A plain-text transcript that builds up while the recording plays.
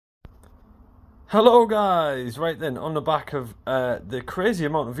Hello guys! Right then, on the back of the crazy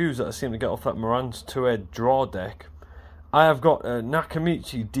amount of views that I seem to get off that Marantz 2-head draw deck, I have got a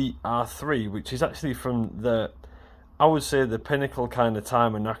Nakamichi DR3, which is actually from the, I would say, the pinnacle kind of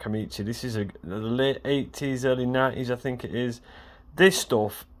time of Nakamichi. This is the late 80s, early 90s, I think it is. This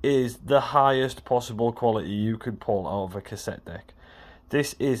stuff is the highest possible quality you could pull out of a cassette deck.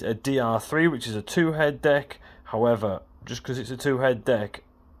 This is a DR3, which is a 2-head deck. However, just because it's a 2-head deck,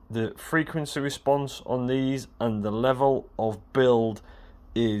 the frequency response on these and the level of build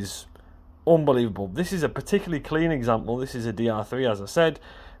is unbelievable. This is a particularly clean example. This is a DR3, as I said,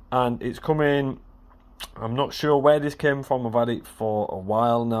 and it's come in. I'm not sure where this came from. I've had it for a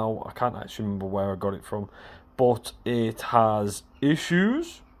while now. I can't actually remember where I got it from, but it has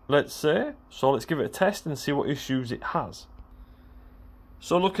issues, let's say. So let's give it a test and see what issues it has.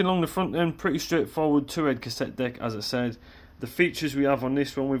 So looking along the front end, pretty straightforward 2-head cassette deck, as I said. The features we have on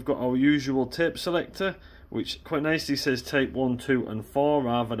this one, we've got our usual tape selector, which quite nicely says tape 1, 2 and 4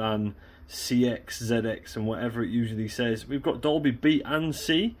 rather than CX, ZX and whatever it usually says. We've got Dolby B and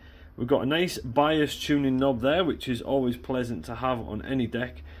C. We've got a nice bias tuning knob there, which is always pleasant to have on any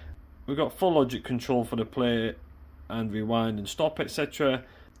deck. We've got full logic control for the play and rewind and stop, etc.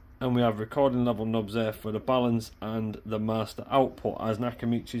 And we have recording level knobs there for the balance and the master output, as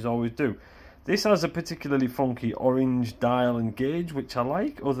Nakamichis always do. This has a particularly funky orange dial and gauge, which I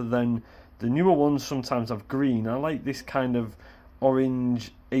like, other than the newer ones sometimes have green. I like this kind of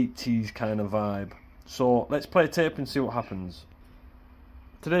orange 80s kind of vibe. So let's play a tape and see what happens.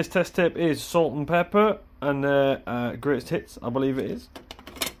 Today's test tape is Salt and Pepper and Greatest Hits, I believe it is.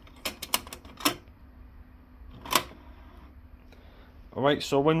 Alright,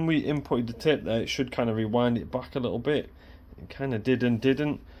 so when we inputted the tape there, it should kind of rewind it back a little bit. It kind of did and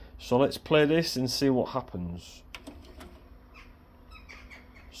didn't. So let's play this and see what happens.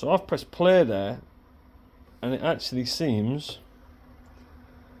 So I've pressed play there, and it actually seems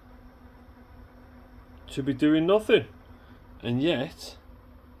to be doing nothing. And yet,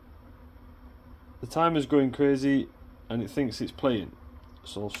 the timer's going crazy and it thinks it's playing.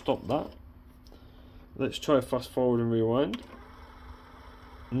 So I'll stop that. Let's try fast forward and rewind.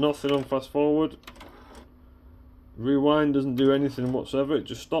 Nothing on fast forward. Rewind doesn't do anything whatsoever, it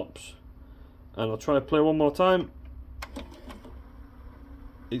just stops. And I'll try to play one more time.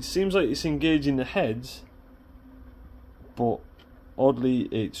 It seems like it's engaging the heads, but oddly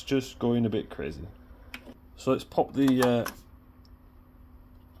it's just going a bit crazy. So let's pop the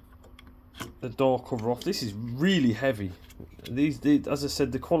door cover off. This is really heavy. These, as I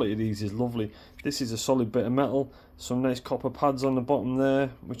said, the quality of these is lovely. This is a solid bit of metal, some nice copper pads on the bottom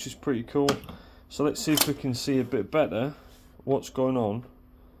there, which is pretty cool. So let's see if we can see a bit better what's going on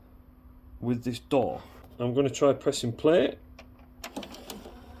with this door. I'm going to try pressing play.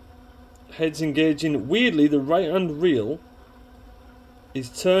 Head's engaging. Weirdly, the right hand reel is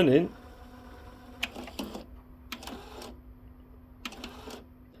turning.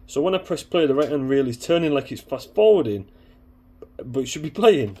 So when I press play, the right hand reel is turning like it's fast forwarding, but it should be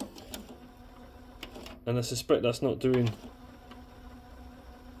playing. And I suspect that's not doing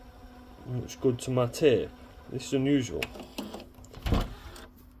much good to my tape. This is unusual.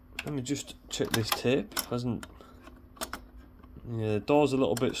 Let me just check this tape. Hasn't. Yeah, the door's a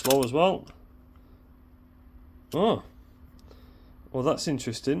little bit slow as well. Oh, well that's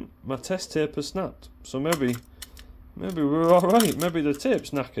interesting. My test tape has snapped. So maybe we're all right. Maybe the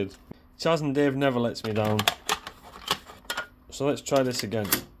tape's knackered. Chaz and Dave never lets me down. So let's try this again.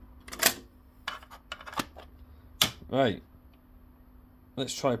 Right.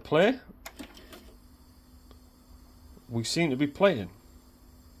 Let's try play. We seem to be playing,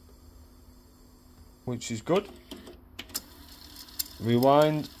 which is good.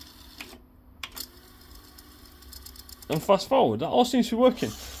 Rewind. And fast forward. That all seems to be working.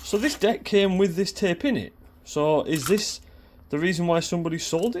 So this deck came with this tape in it. So is this the reason why somebody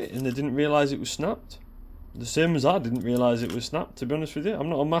sold it and they didn't realise it was snapped? The same as I didn't realise it was snapped, to be honest with you. I'm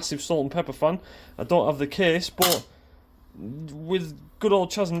not a massive Salt and Pepper fan. I don't have the case, but with good old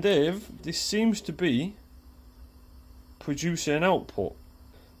Chaz and Dave, this seems to be producing an output.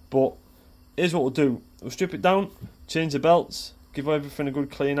 But here's what we'll do. We'll strip it down, change the belts, give everything a good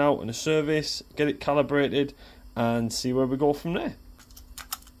clean out and a service, get it calibrated and see where we go from there.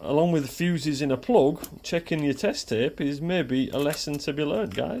 Along with the fuses in a plug, checking your test tape is maybe a lesson to be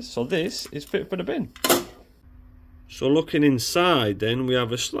learned, guys. So this is fit for the bin. So looking inside then, we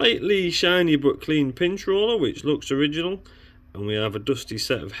have a slightly shiny but clean pinch roller which looks original, and we have a dusty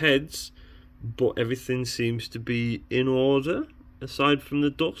set of heads, but everything seems to be in order aside from the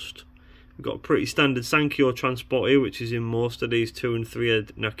dust. We've got a pretty standard Sankyo transport here, which is in most of these 2 and 3 head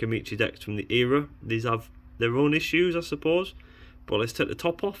Nakamichi decks from the era. These have their own issues, I suppose, but let's take the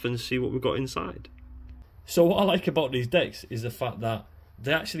top off and see what we've got inside. So what I like about these decks is the fact that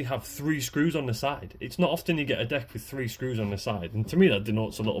they actually have 3 screws on the side. It's not often you get a deck with 3 screws on the side, and to me that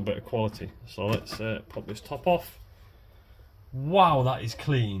denotes a little bit of quality. So let's pop this top off. Wow, that is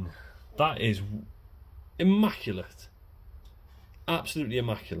clean. That is immaculate. Absolutely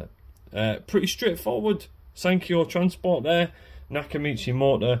immaculate. Pretty straightforward Sankyo transport there. Nakamichi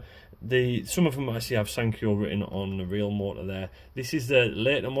motor. Some of them actually have Sankyo written on the real motor there. This is the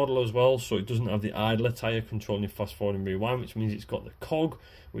later model as well, so it doesn't have the idler tyre controlling your fast forward and rewind, which means it's got the cog,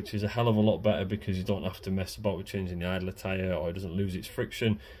 which is a hell of a lot better because you don't have to mess about with changing the idler tyre, or it doesn't lose its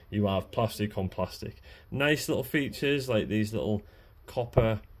friction. You have plastic on plastic. Nice little features like these little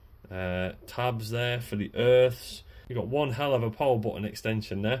copper tabs there for the earths. You've got one hell of a power button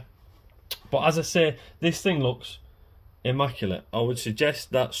extension there. But as I say, this thing looks immaculate. I would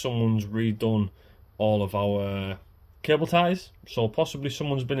suggest that someone's redone all of our cable ties, so possibly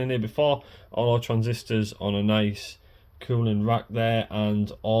someone's been in here before. All our transistors on a nice cooling rack there,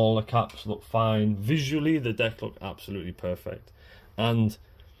 and all the caps look fine. Visually the deck looked absolutely perfect, and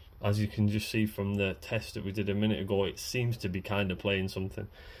as you can just see from the test that we did a minute ago, it seems to be kind of playing something.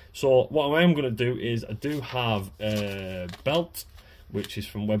 So what I am going to do is, I do have a belt which is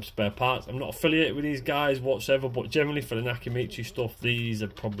from Web Spare Parts. I'm not affiliated with these guys whatsoever, but generally for the Nakamichi stuff, these are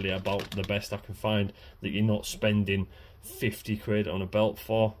probably about the best I can find that you're not spending 50 quid on a belt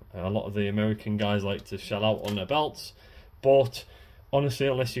for. A lot of the American guys like to shell out on their belts, but honestly,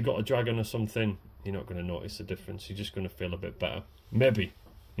 unless you've got a Dragon or something, you're not going to notice the difference. You're just going to feel a bit better. Maybe.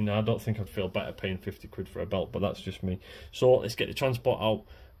 You know, I don't think I'd feel better paying 50 quid for a belt, but that's just me. So let's get the transport out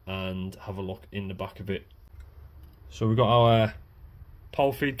and have a look in the back of it. So we've got our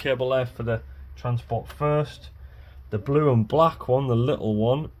power feed cable there for the transport first. The blue and black one, the little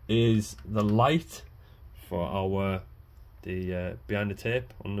one, is the light for our behind the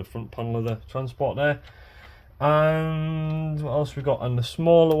tape on the front panel of the transport there. And what else we got? And the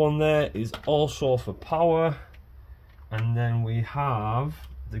smaller one there is also for power. And then we have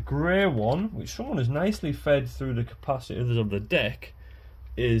the grey one, which someone has nicely fed through the capacitors of the deck,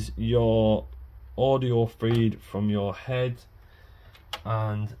 is your audio feed from your head.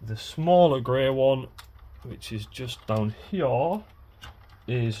 And the smaller grey one, which is just down here,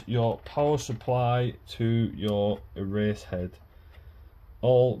 is your power supply to your erase head.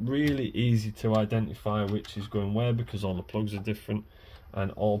 All really easy to identify which is going where because all the plugs are different,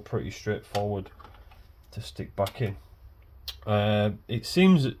 and all pretty straightforward to stick back in. It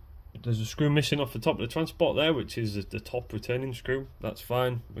seems that there's a screw missing off the top of the transport there, which is the top retaining screw. That's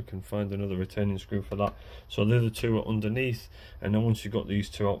fine, we can find another retaining screw for that. So the other two are underneath, and then once you've got these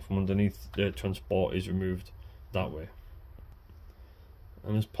two out from underneath, the transport is removed that way.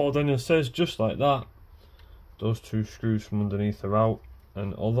 And as Paul Daniel says, just like that, those two screws from underneath are out.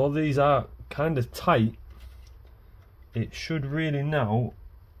 And although these are kind of tight, it should really now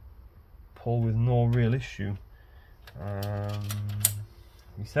pull with no real issue.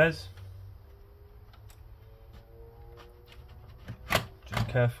 He says, just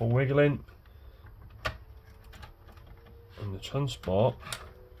careful wiggling, and the transport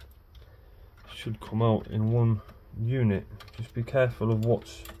should come out in one unit. Just be careful of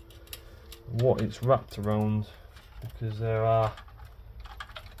what it's wrapped around, because there are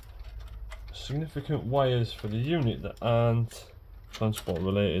significant wires for the unit that aren't transport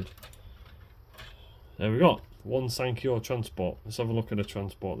related. There we go. One Sankyo transport. Let's have a look at the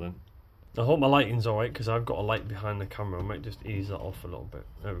transport then. I hope my lighting's alright because I've got a light behind the camera. I might just ease that off a little bit.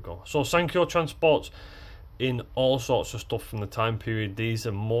 There we go. So Sankyo transports in all sorts of stuff from the time period. These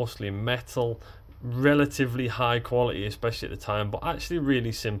are mostly metal, relatively high quality, especially at the time, but actually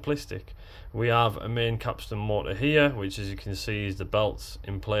really simplistic. We have a main capstan motor here, which as you can see is the belts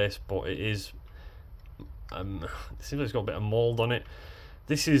in place, but it is it seems like it's got a bit of mould on it.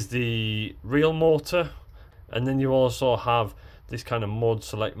 This is the real motor. And then you also have this kind of mode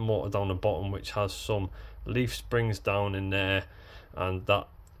select motor down the bottom, which has some leaf springs down in there, and that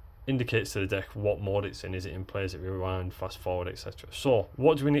indicates to the deck what mode it's in. Is it in play, is it rewind, fast forward, etc. So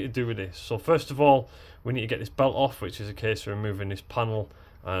what do we need to do with this? So first of all, we need to get this belt off, which is a case of removing this panel,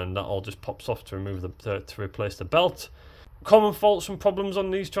 and that all just pops off to remove to replace the belt. Common faults and problems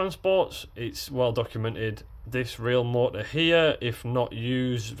on these transports, it's well documented. This real motor here, if not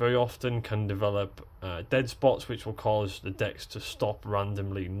used very often, can develop dead spots, which will cause the decks to stop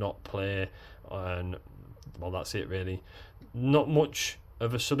randomly, not play, and well, that's it really. Not much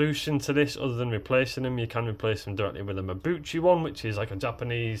of a solution to this other than replacing them. You can replace them directly with a Mabuchi one, which is like a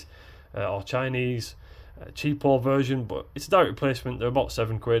Japanese or Chinese cheapo version, but it's a direct replacement. They're about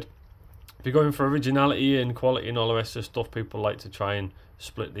 £7. If you're going for originality and quality and all the rest of the stuff, people like to try and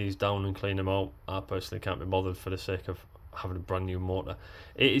split these down and clean them out. I personally can't be bothered for the sake of having a brand new motor.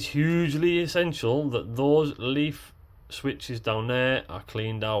 It is hugely essential that those leaf switches down there are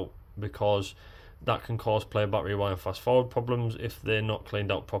cleaned out, because that can cause play back, rewind, fast forward problems if they're not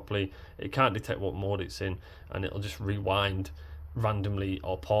cleaned out properly. It can't detect what mode it's in, and it'll just rewind randomly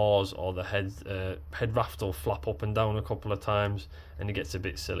or pause, or the head raft will flap up and down a couple of times, and it gets a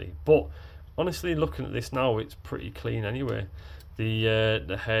bit silly. But honestly, looking at this now, it's pretty clean anyway.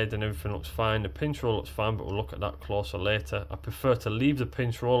 The head and everything looks fine. The pinch roll looks fine, but we'll look at that closer later. I prefer to leave the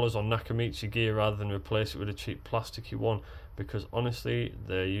pinch rollers on Nakamichi gear rather than replace it with a cheap plasticky one, because honestly,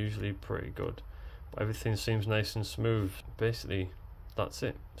 they're usually pretty good. But everything seems nice and smooth. Basically, that's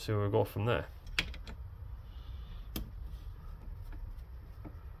it. So we'll go from there.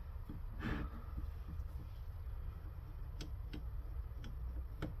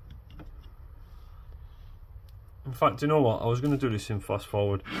 In fact, you know what? I was going to do this in fast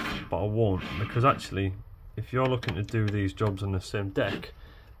forward, but I won't, because actually, if you're looking to do these jobs on the same deck,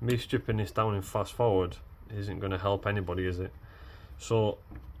 me stripping this down in fast forward isn't going to help anybody, is it? So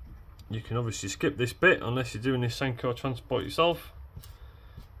you can obviously skip this bit unless you're doing this Senko transport yourself,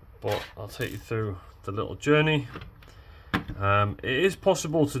 but I'll take you through the little journey. It is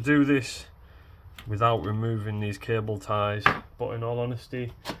possible to do this without removing these cable ties, but in all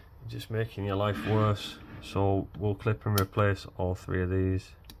honesty, you're just making your life worse. So we'll clip and replace all 3 of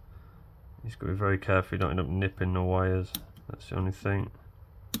these. You just got to be very careful you don't end up nipping the wires. That's the only thing.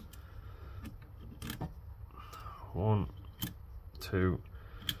 1, 2,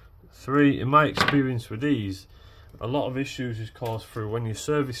 3. In my experience with these, a lot of issues is caused through when you're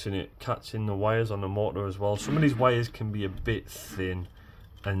servicing it, catching the wires on the motor as well. Some of these wires can be a bit thin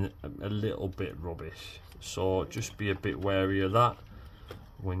and a little bit rubbish, so just be a bit wary of that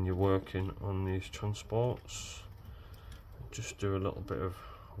when you're working on these transports. Just do a little bit of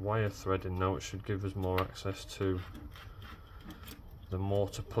wire threading now. It should give us more access to the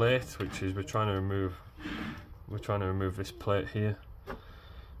motor plate, which is we're trying to remove this plate here.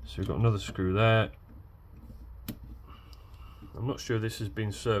 So we've got another screw there. I'm not sure this has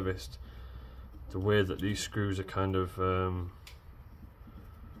been serviced, the way that these screws are kind of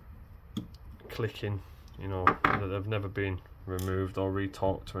clicking, you know, that they've never been removed or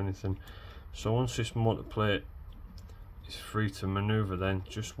retorqued or anything. So once this motor plate is free to maneuver, then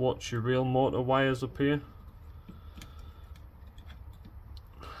just watch your real motor wires up here,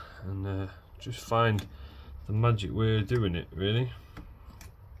 and just find the magic way of doing it, really.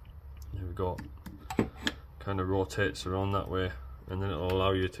 Here we go. Kind of rotates around that way, and then it'll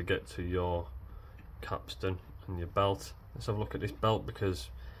allow you to get to your capstan and your belt. Let's have a look at this belt, because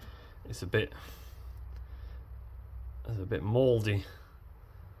it's a bit mouldy.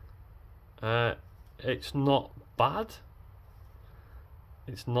 It's not bad,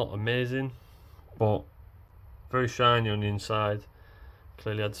 it's not amazing, but very shiny on the inside.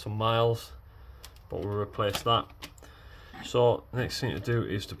 Clearly had some miles, but we'll replace that. So next thing to do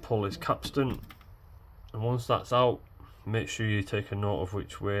is to pull this capstan, and once that's out, make sure you take a note of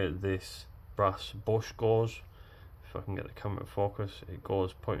which way this brass bush goes. If I can get the camera to focus, it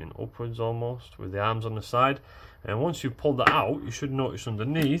goes pointing upwards almost, with the arms on the side. And once you've pulled that out, you should notice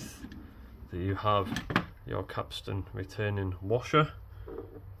underneath that you have your capstan retaining washer.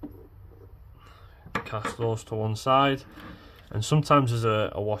 Cast those to one side, and sometimes there's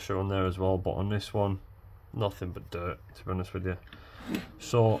a washer on there as well, but on this one, nothing but dirt, to be honest with you.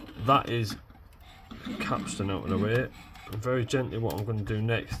 So that is capstan out of the way. And very gently, what I'm going to do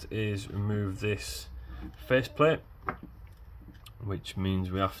next is remove this faceplate, which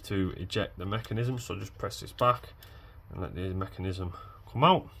means we have to eject the mechanism. So just press this back and let the mechanism come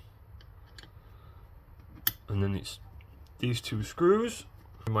out, and then it's these 2 screws.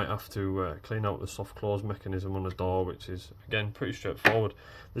 You might have to clean out the soft close mechanism on the door, which is again pretty straightforward.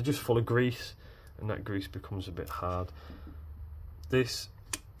 They're just full of grease, and that grease becomes a bit hard. This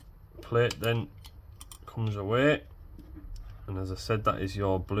plate then comes away, and as I said, that is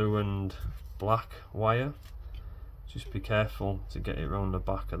your blue and black wire. Just be careful to get it around the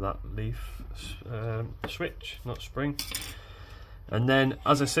back of that leaf switch, not spring. And then,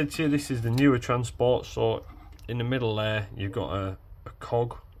 as I said to you, this is the newer transport, so in the middle there you've got a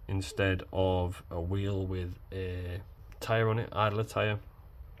cog instead of a wheel with a tyre on it, idler tyre.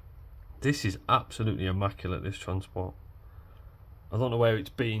 This is absolutely immaculate, this transport. I don't know where it's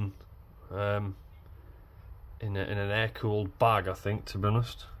been, in an air-cooled bag, I think, to be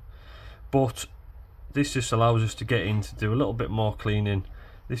honest. But this just allows us to get in to do a little bit more cleaning.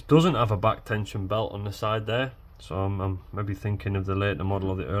 This doesn't have a back tension belt on the side there, so I'm maybe thinking of the later model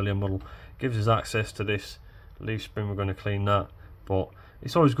or the earlier model. Gives us access to this leaf spring. We're going to clean that, but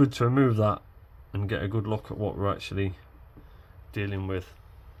it's always good to remove that and get a good look at what we're actually dealing with.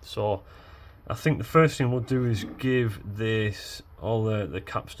 So I think the first thing we'll do is give this all the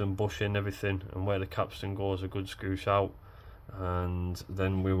capstan bushing, everything, and where the capstan goes a good scoosh out, and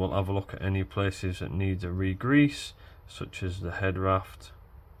then we will have a look at any places that needs a re-grease, such as the head raft.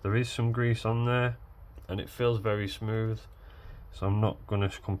 There is some grease on there and it feels very smooth, so I'm not going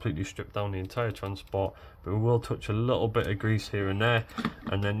to completely strip down the entire transport, but we will touch a little bit of grease here and there.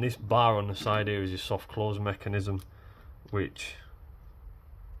 And then this bar on the side here is your soft close mechanism, which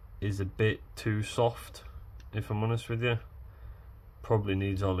is a bit too soft, if I'm honest with you. Probably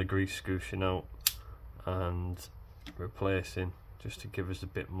needs all the grease scooshing out and replacing, just to give us a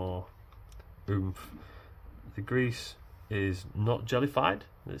bit more oomph. The grease is not jellified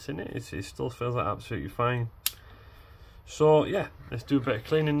that's in it, it still feels like absolutely fine. So yeah, let's do a bit of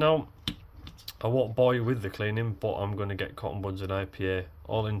cleaning now. I won't bore you with the cleaning, but I'm going to get cotton buds and IPA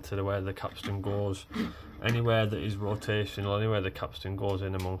all into where the capstan goes, anywhere that is rotational, anywhere the capstan goes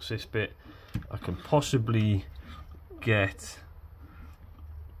in amongst this bit. I can possibly get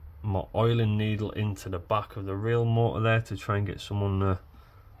my oiling needle into the back of the real motor there to try and get some on the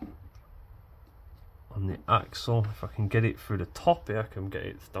axle. If I can get it through the top here, I can get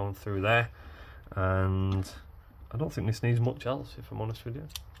it down through there, and I don't think this needs much else, if I'm honest with you.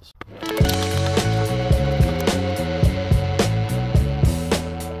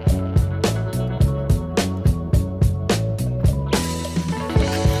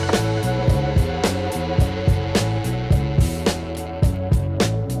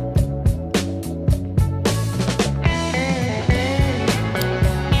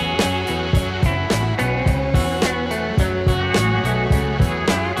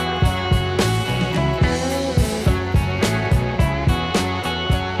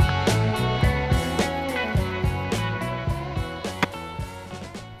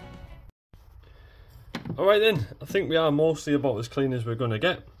 Alright then, I think we are mostly about as clean as we're going to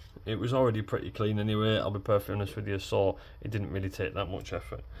get. It was already pretty clean anyway, I'll be perfectly honest with you, so it didn't really take that much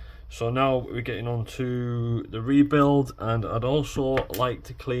effort. So now we're getting on to the rebuild, and I'd also like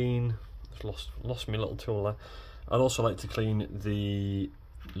to clean, lost my little tool there. I'd also like to clean the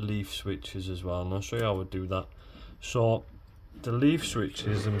leaf switches as well, and I'll show you how I would do that. So the leaf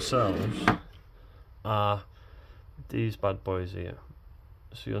switches themselves are these bad boys here.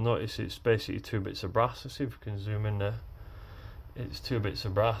 So you'll notice it's basically two bits of brass. Let's see if we can zoom in there. It's two bits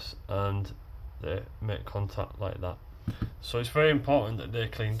of brass and they make contact like that. So it's very important that they're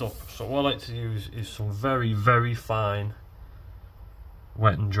cleaned up. So what I like to use is some very, very fine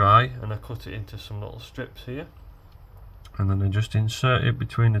wet and dry, and I cut it into some little strips here. And then I just insert it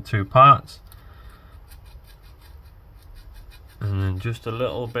between the two parts. And then just a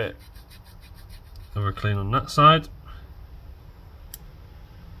little bit of a clean on that side.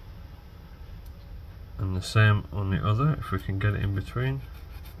 And the same on the other, if we can get it in between.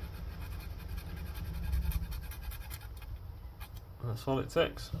 That's all it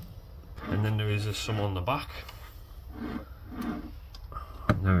takes. And then there is some on the back.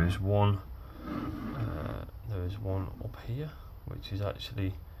 There is one up here, which is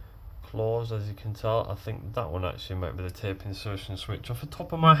actually closed, as you can tell. I think that one actually might be the tape insertion switch. Off the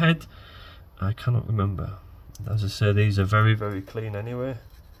top of my head, I cannot remember. As I say, these are very, very clean anyway.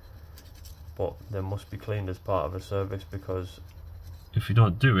 But they must be cleaned as part of a service, because if you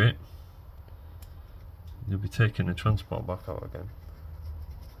don't do it, you'll be taking the transport back out again.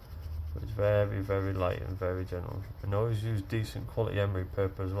 But it's very, very light and very gentle. And always use decent quality emery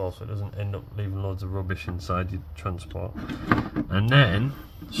paper as well, so it doesn't end up leaving loads of rubbish inside your transport. And then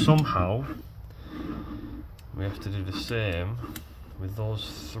somehow we have to do the same with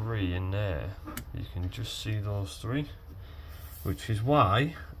those three in there. You can just see those three, which is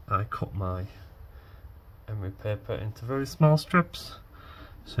why I cut my emery paper into very small strips.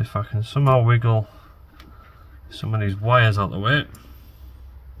 So if I can somehow wiggle some of these wires out the way,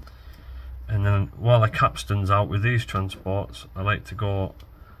 and then while the capstan's out with these transports, I like to go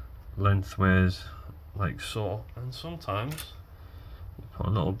lengthways like so, and sometimes put a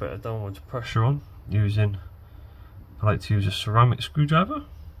little bit of downwards pressure on using, I like to use a ceramic screwdriver,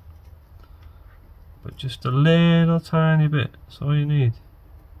 but just a little tiny bit, that's all you need.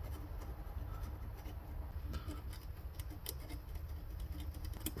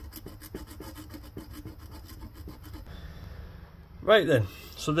 Right then,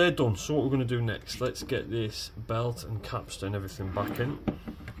 so they're done. So what we're going to do next, let's get this belt and capstan and everything back in.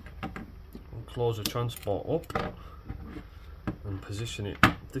 We'll close the transport up and position it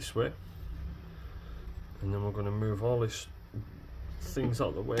this way, and then we're going to move all these things out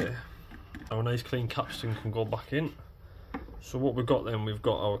of the way. Our nice clean capstan can go back in. So what we've got then, we've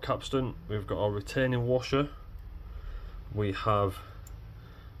got our capstan, we've got our retaining washer, we have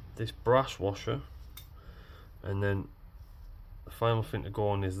this brass washer, and then the final thing to go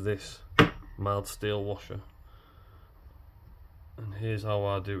on is this mild steel washer. And here's how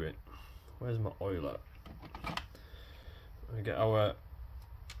I do it. Where's my oiler? We get our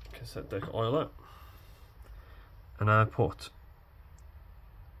cassette deck oiler, and I put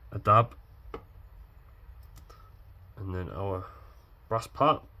a dab, and then our brass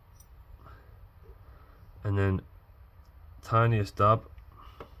part, and then tiniest dab,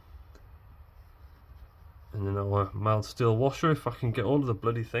 and then our mild steel washer, if I can get hold of the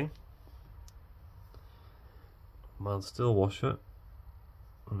bloody thing. Mild steel washer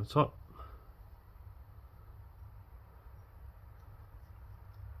on the top.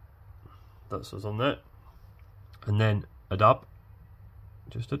 That's us on there. And then a dab,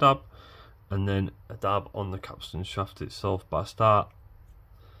 just a dab, and then a dab on the capstan shaft itself. But I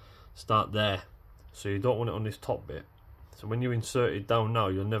start there, so you don't want it on this top bit. So when you insert it down now,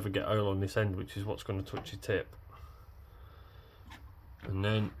 you'll never get oil on this end, which is what's going to touch your tape. And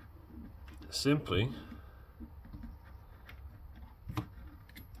then simply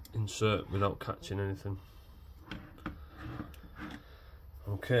insert without catching anything.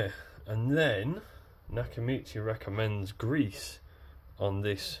 Okay, and then Nakamichi recommends grease on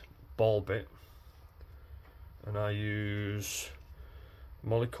this ball bit, and I use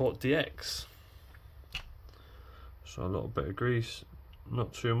Molykote DX. So a little bit of grease,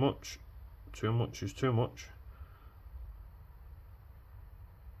 not too much. Too much is too much.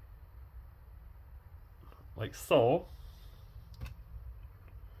 Like so.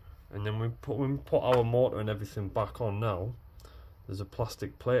 And then when we put our motor and everything back on now, there's a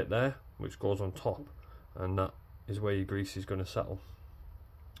plastic plate there which goes on top, and that is where your grease is going to settle.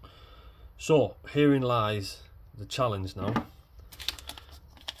 So herein lies the challenge now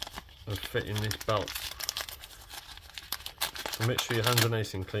of fitting this belt. So make sure your hands are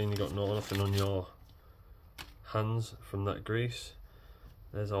nice and clean, you got nothing on your hands from that grease.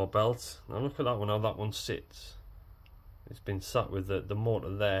 There's our belt. Now look at that one, how that one sits. It's been sat with the motor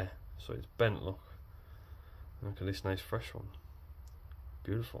there, so it's bent. Look at this nice fresh one,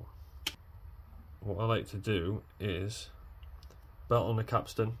 beautiful. What I like to do is belt on the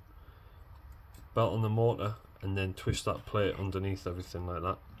capstan, belt on the motor, and then twist that plate underneath everything like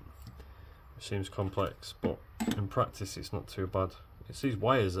that. It seems complex, but in practice it's not too bad. It's these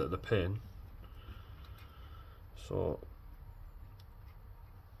wires that are the pain. So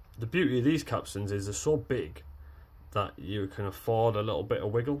the beauty of these capstans is they're so big that you can afford a little bit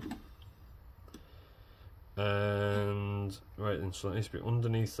of wiggle. And right then, so it needs to be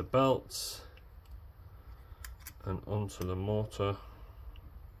underneath the belts and onto the motor.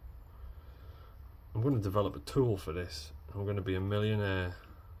 I'm going to develop a tool for this. I'm going to be a millionaire.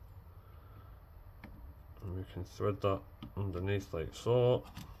 And we can thread that underneath like so,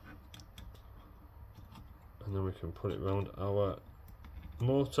 and then we can put it around our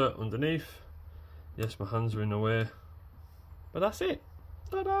motor underneath. Yes, my hands are in the way, but that's it.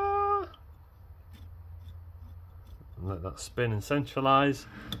 Ta-da! And let that spin and centralise,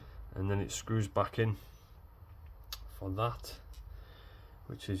 and then it screws back in for that,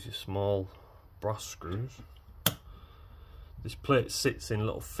 which is your small brass screws. This plate sits in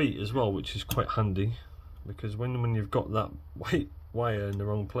little feet as well, which is quite handy, because when you've got that white wire in the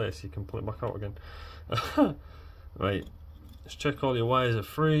wrong place, you can pull it back out again. Right, let's check all your wires are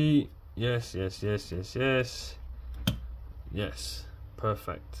free. Yes, yes, yes, yes, yes. Yes,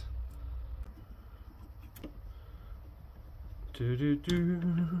 perfect.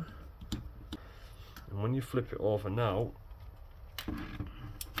 And when you flip it over now,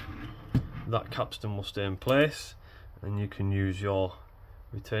 that capstan will stay in place, and you can use your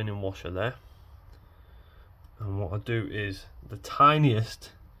retaining washer there. And what I do is the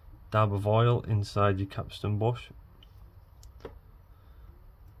tiniest dab of oil inside your capstan bush,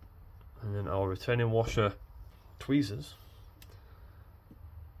 and then our retaining washer tweezers,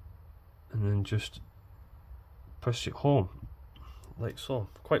 and then just press it home like so.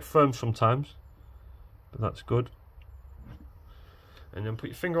 Quite firm sometimes, but that's good. And then put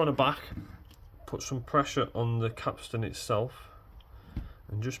your finger on the back, put some pressure on the capstan itself,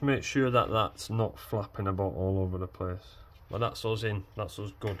 and just make sure that that's not flapping about all over the place. Well, that's us in, that's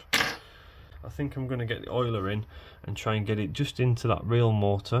us good. I think I'm going to get the oiler in and try and get it just into that reel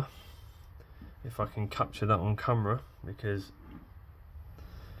motor, if I can capture that on camera, because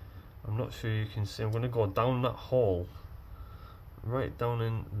I'm not sure you can see. I'm going to go down that hole right down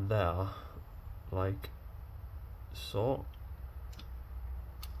in there, like so,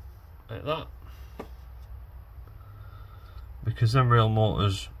 like that, because them rail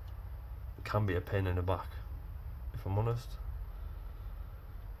motors can be a pain in the back, if I'm honest.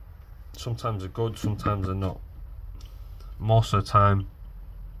 Sometimes they're good, sometimes they're not. Most of the time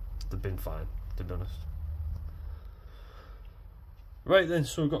they've been fine, to be honest. Right then,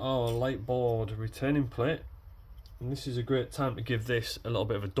 so we've got our light board returning plate, and this is a great time to give this a little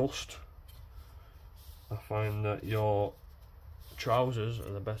bit of a dust. I find that your trousers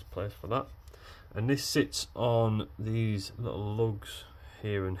are the best place for that, and this sits on these little lugs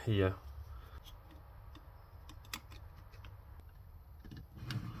here and here.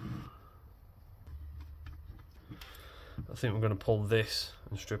 I think we're going to pull this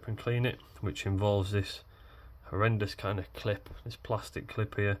and strip and clean it, which involves this horrendous kind of clip, this plastic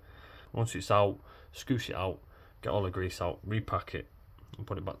clip here. Once it's out, scoosh it out, get all the grease out, repack it and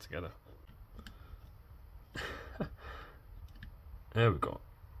put it back together. There we go.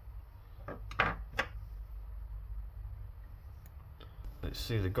 Let's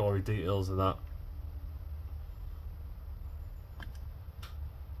see the gory details of that.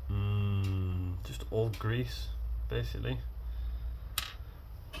 Just old grease, basically.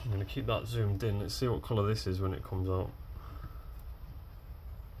 I'm going to keep that zoomed in. Let's see what colour this is when it comes out.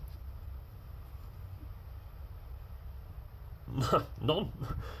 None.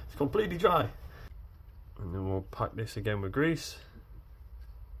 It's completely dry. And then we'll pack this again with grease.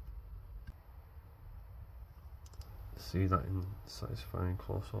 See that in satisfying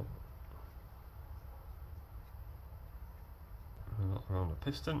close up. Around the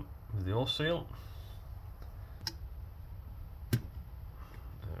piston with the oil seal.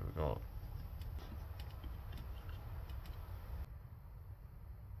 There we go.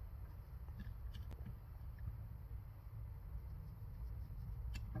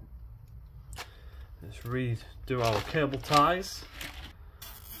 Let's redo our cable ties.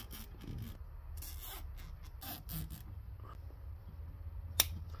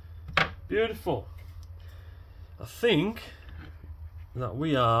 Beautiful. I think that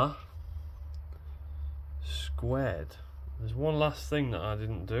we are squared. There's one last thing that I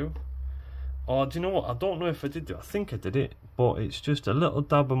didn't do. Or do you know what? I don't know if I did do it. I think I did it, but it's just a little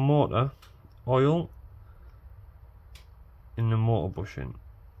dab of motor oil in the motor bushing.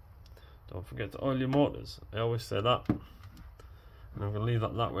 Don't forget to oil your motors. I always say that. And I'm going to leave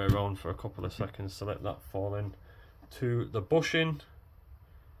that way around for a couple of seconds to let that fall in to the bushing.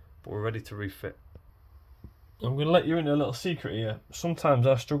 But we're ready to refit. I'm going to let you in a little secret here. Sometimes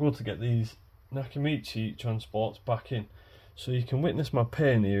I struggle to get these Nakamichi transports back in. So you can witness my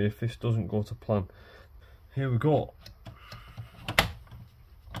pain here if this doesn't go to plan. Here we go.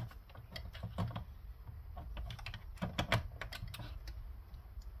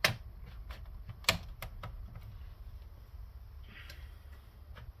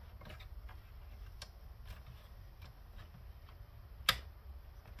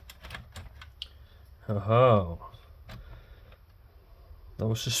 Oh, that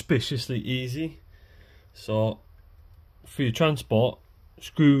was suspiciously easy. So for your transport,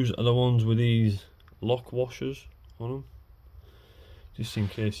 screws are the ones with these lock washers on them, just in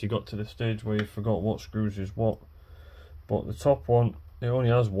case you got to the stage where you forgot what screws is what. But the top one, it only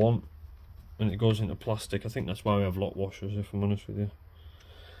has one and it goes into plastic. I think that's why we have lock washers, if I'm honest with you.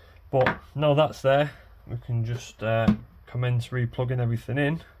 But now that's there, we can just commence re-plugging everything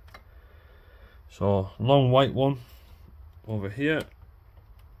in. So long white one over here,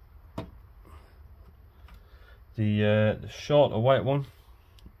 the shorter white one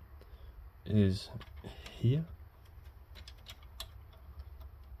is here,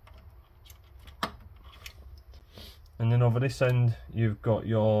 and then over this end you've got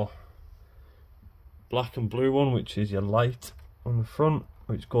your black and blue one, which is your light on the front,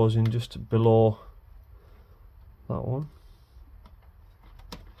 which goes in just below that one.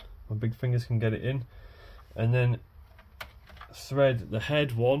 My big fingers can get it in, and then thread the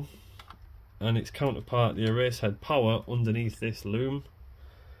head one and its counterpart, the erase head power, underneath this loom,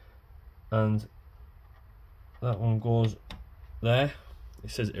 and that one goes there. It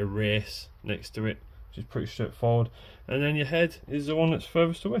says erase next to it, which is pretty straightforward. And then your head is the one that's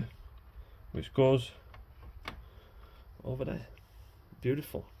furthest away, which goes over there.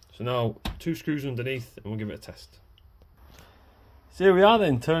 Beautiful. So now 2 screws underneath and we'll give it a test. So here we are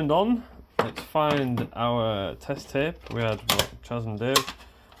then, turned on. Let's find our test tape. We had Chaz and Dave.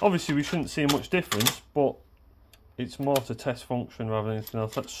 Obviously we shouldn't see much difference, but it's more to test function rather than anything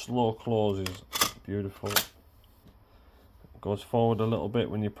else. That slow close is beautiful. It goes forward a little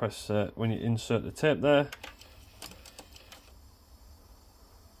bit when you press, when you insert the tape there.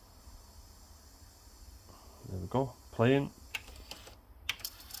 go, playing.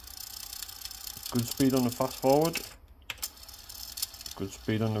 Good speed on the fast forward. Good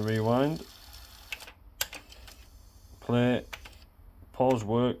speed on the rewind. Play. Pause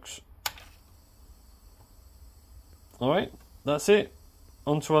works. Alright, that's it.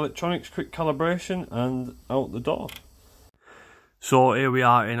 Onto electronics, quick calibration, and out the door. So here we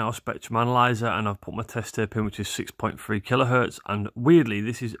are in our spectrum analyzer, and I've put my test tape in, which is 6.3 kilohertz, and weirdly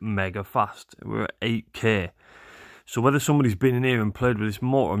this is mega fast. We're at 8K. So whether somebody's been in here and played with this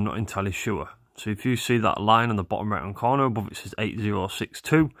motor, I'm not entirely sure. So if you see that line on the bottom right hand corner above it says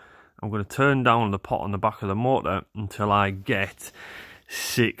 8062, I'm going to turn down the pot on the back of the motor until I get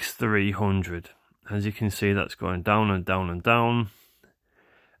 6300. As you can see, that's going down and down and down.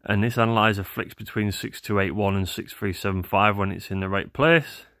 And this analyzer flicks between 6281 and 6375 when it's in the right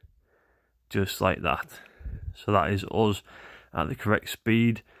place. Just like that. So that is us at the correct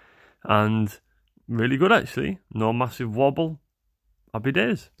speed. And really good actually. No massive wobble. Happy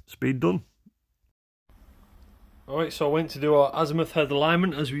days. Speed done. Alright, so I went to do our azimuth head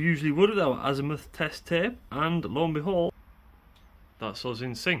alignment as we usually would with our azimuth test tape. And lo and behold, that's us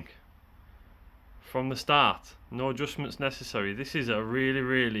in sync. From the start, no adjustments necessary. This is a really,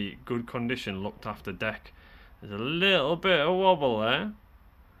 really good condition, looked after deck. There's a little bit of wobble there,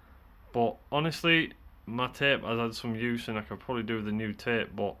 but honestly, my tape has had some use and I could probably do with the new tape,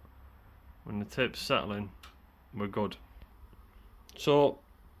 but when the tape's settling, we're good. So,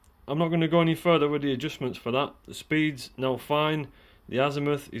 I'm not going to go any further with the adjustments for that. The speed's now fine, the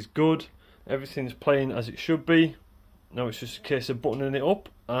azimuth is good, everything's playing as it should be. Now it's just a case of buttoning it up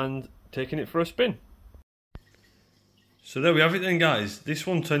and taking it for a spin. So there we have it then, guys. This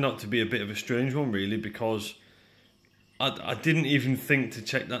one turned out to be a bit of a strange one really, because I didn't even think to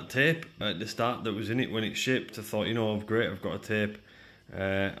check that tape at the start that was in it when it shipped. I thought, you know, great, I've got a tape.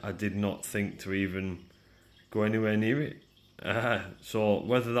 I did not think to even go anywhere near it. So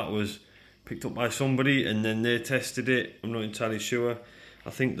whether that was picked up by somebody and then they tested it, I'm not entirely sure. I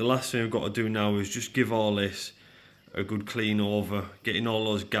think the last thing I've got to do now is just give all this a good clean over, getting all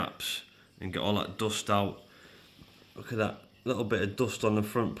those gaps and get all that dust out. Look at that little bit of dust on the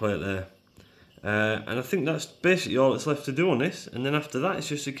front plate there. And I think that's basically all that's left to do on this, and then after that it's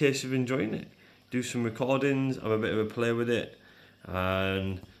just a case of enjoying it. Do some recordings, have a bit of a play with it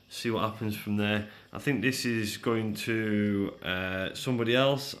and see what happens from there. I think this is going to somebody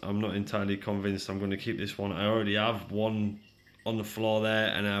else. I'm not entirely convinced I'm going to keep this one. I already have one on the floor there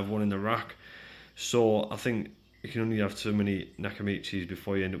and I have one in the rack, so I think you can only have so many Nakamichis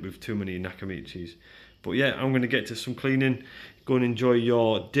before you end up with too many Nakamichis. But yeah, I'm going to get to some cleaning, go and enjoy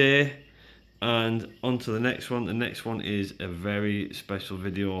your day, and on to the next one. The next one is a very special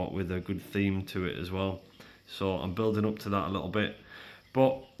video with a good theme to it as well. So I'm building up to that a little bit.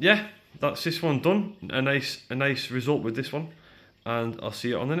 But yeah, that's this one done. A nice result with this one. And I'll see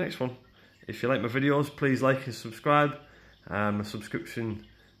you on the next one. If you like my videos, please like and subscribe. My subscription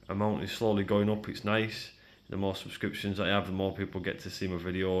amount is slowly going up, it's nice. The more subscriptions I have, the more people get to see my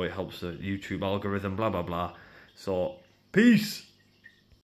video. It helps the YouTube algorithm, blah, blah, blah. So, peace!